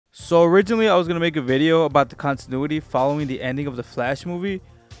So originally I was going to make a video about the continuity following the ending of the Flash movie,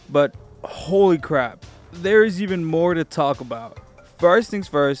 but holy crap, there is even more to talk about. First things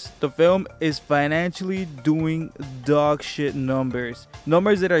first, the film is financially doing dog shit numbers.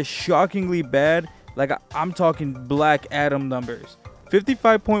 Numbers that are shockingly bad, like I'm talking Black Adam numbers.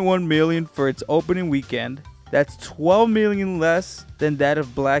 55.1 million for its opening weekend. That's 12 million less than that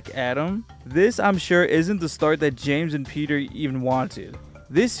of Black Adam. This, I'm sure, isn't the start that James and Peter even wanted.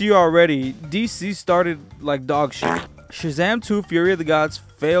 This year already, DC started like dog shit. Shazam 2: Fury of the Gods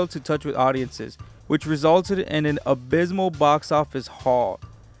failed to touch with audiences, which resulted in an abysmal box office haul.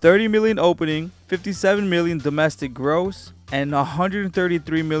 30 million opening, 57 million domestic gross, and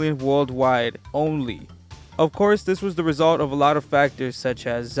 133 million worldwide only. Of course, this was the result of a lot of factors such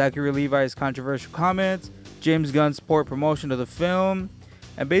as Zachary Levi's controversial comments, James Gunn's poor promotion of the film,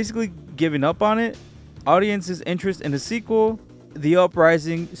 and basically giving up on it, audiences' interest in the sequel, the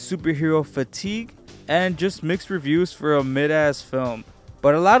uprising superhero fatigue, and just mixed reviews for a mid-ass film.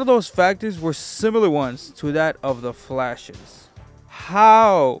 But a lot of those factors were similar ones to that of The Flash's.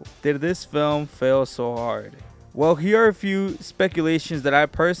 How did this film fail so hard? Well, here are a few speculations that I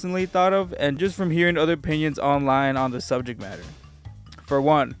personally thought of, and just from hearing other opinions online on the subject matter. For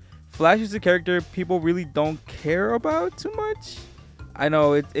one, Flash is a character people really don't care about too much. I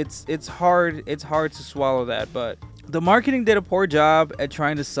know it's hard to swallow that, but the marketing did a poor job at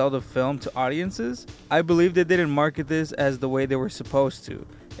trying to sell the film to audiences. I believe they didn't market this as the way they were supposed to.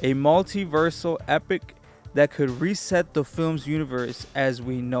 A multiversal epic that could reset the film's universe as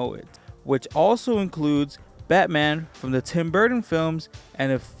we know it, which also includes Batman from the Tim Burton films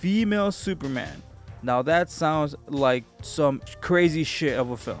and a female Superman. Now that sounds like some crazy shit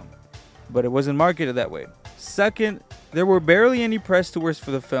of a film, but it wasn't marketed that way. Second, there were barely any press tours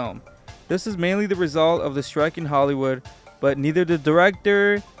for the film. This is mainly the result of the strike in Hollywood, but neither the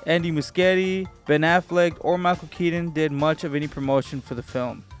director, Andy Muschietti, Ben Affleck, or Michael Keaton did much of any promotion for the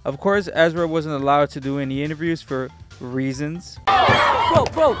film. Of course, Ezra wasn't allowed to do any interviews for reasons.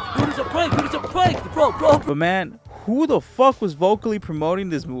 Bro, dude, it's a prank, bro. But man, who the fuck was vocally promoting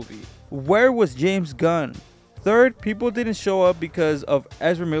this movie? Where was James Gunn? Third, people didn't show up because of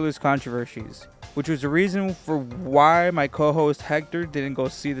Ezra Miller's controversies, which was the reason for why my co-host Hector didn't go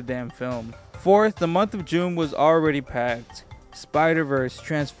see the damn film. Fourth, the month of June was already packed. Spider-Verse,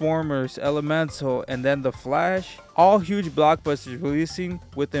 Transformers, Elemental, and then The Flash, all huge blockbusters releasing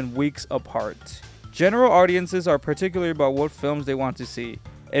within weeks apart. General audiences are particular about what films they want to see.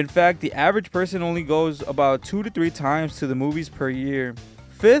 In fact, the average person only goes about 2 to 3 times to the movies per year.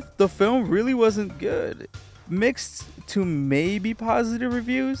 Fifth, the film really wasn't good. Mixed to maybe positive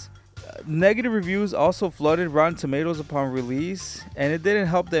reviews. Negative reviews also flooded Rotten Tomatoes upon release, and it didn't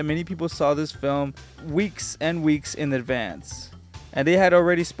help that many people saw this film weeks and weeks in advance, and they had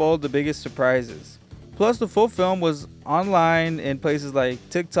already spoiled the biggest surprises. Plus, the full film was online in places like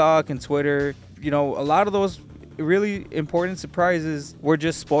TikTok and Twitter. You know, a lot of those really important surprises were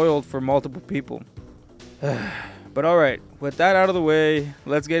just spoiled for multiple people. But alright, with that out of the way,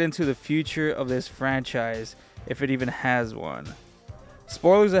 let's get into the future of this franchise, if it even has one.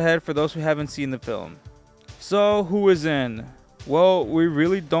 Spoilers ahead for those who haven't seen the film. So, who is in? Well, we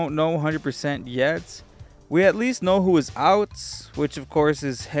really don't know 100% yet. We at least know who is out, which of course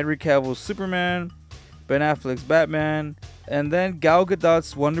is Henry Cavill's Superman, Ben Affleck's Batman, and then Gal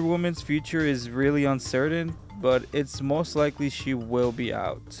Gadot's Wonder Woman's future is really uncertain, but it's most likely she will be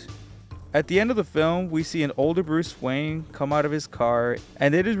out. At the end of the film, we see an older Bruce Wayne come out of his car,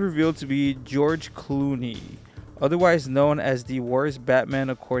 and it is revealed to be George Clooney, otherwise known as the worst Batman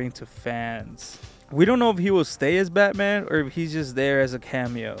according to fans. We don't know if he will stay as Batman or if he's just there as a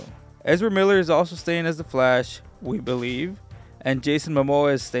cameo. Ezra Miller is also staying as the Flash, we believe, and Jason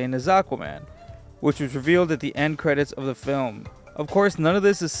Momoa is staying as Aquaman, which was revealed at the end credits of the film. Of course, none of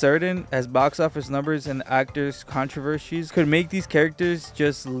this is certain, as box office numbers and actors' controversies could make these characters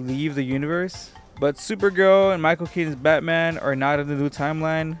just leave the universe. But Supergirl and Michael Keaton's Batman are not in the new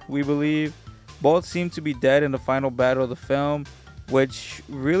timeline, we believe. Both seem to be dead in the final battle of the film, which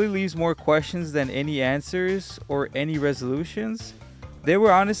really leaves more questions than any answers or any resolutions. They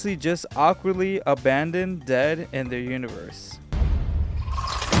were honestly just awkwardly abandoned, dead in their universe.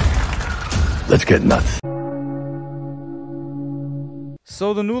 Let's get nuts.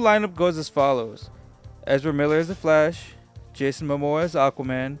 So the new lineup goes as follows: Ezra Miller as the Flash, Jason Momoa as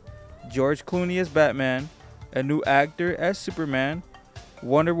Aquaman, George Clooney as Batman, a new actor as Superman,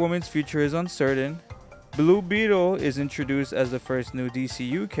 Wonder Woman's future is uncertain, Blue Beetle is introduced as the first new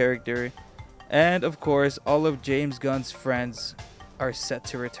DCU character, and of course all of James Gunn's friends are set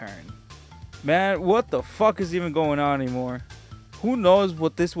to return. Man, what the fuck is even going on anymore? who knows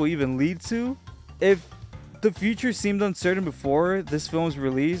what this will even lead to? If the future seemed uncertain before this film's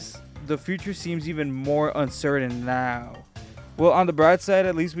release, the future seems even more uncertain now. Well, on the bright side,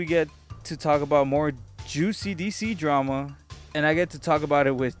 at least we get to talk about more juicy DC drama, and I get to talk about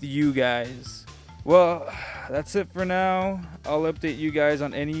it with you guys. Well, that's it for now. I'll update you guys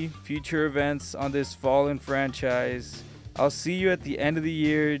on any future events on this Fallen franchise. I'll see you at the end of the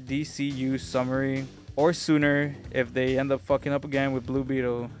year DCU summary, or sooner if they end up fucking up again with Blue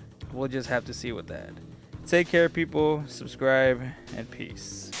Beetle. We'll just have to see with that. Take care, people. Subscribe, and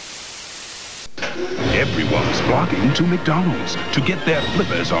peace. Everyone's flocking to McDonald's to get their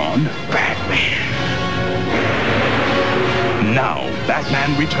flippers on Batman. Now,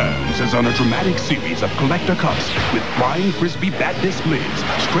 Batman Returns is on a dramatic series of collector cups with flying frisbee bat disc lids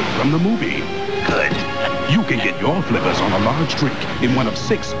straight from the movie. Good. You can get your flippers on a large drink in one of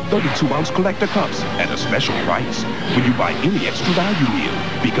 6 32-ounce collector cups at a special price when you buy any extra value meal,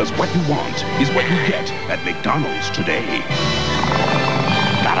 because what you want is what you get at McDonald's today.